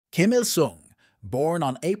Kim Il-sung, born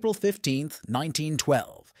on April 15,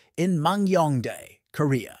 1912, in Mangyongdae,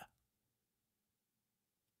 Korea.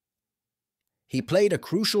 He played a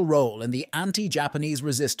crucial role in the anti-Japanese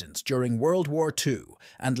resistance during World War II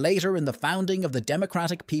and later in the founding of the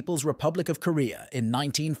Democratic People's Republic of Korea in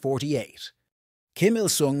 1948. Kim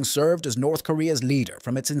Il-sung served as North Korea's leader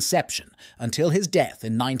from its inception until his death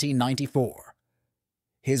in 1994.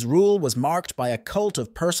 His rule was marked by a cult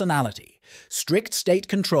of personality, strict state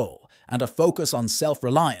control, and a focus on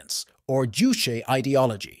self-reliance, or Juche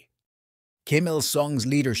ideology. Kim Il-sung's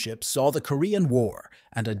leadership saw the Korean War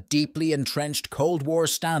and a deeply entrenched Cold War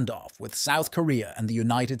standoff with South Korea and the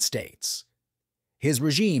United States. His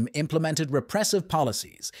regime implemented repressive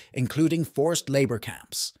policies, including forced labor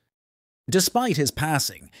camps. Despite his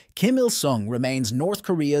passing, Kim Il-sung remains North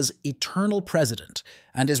Korea's eternal president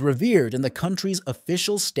and is revered in the country's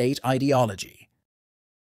official state ideology.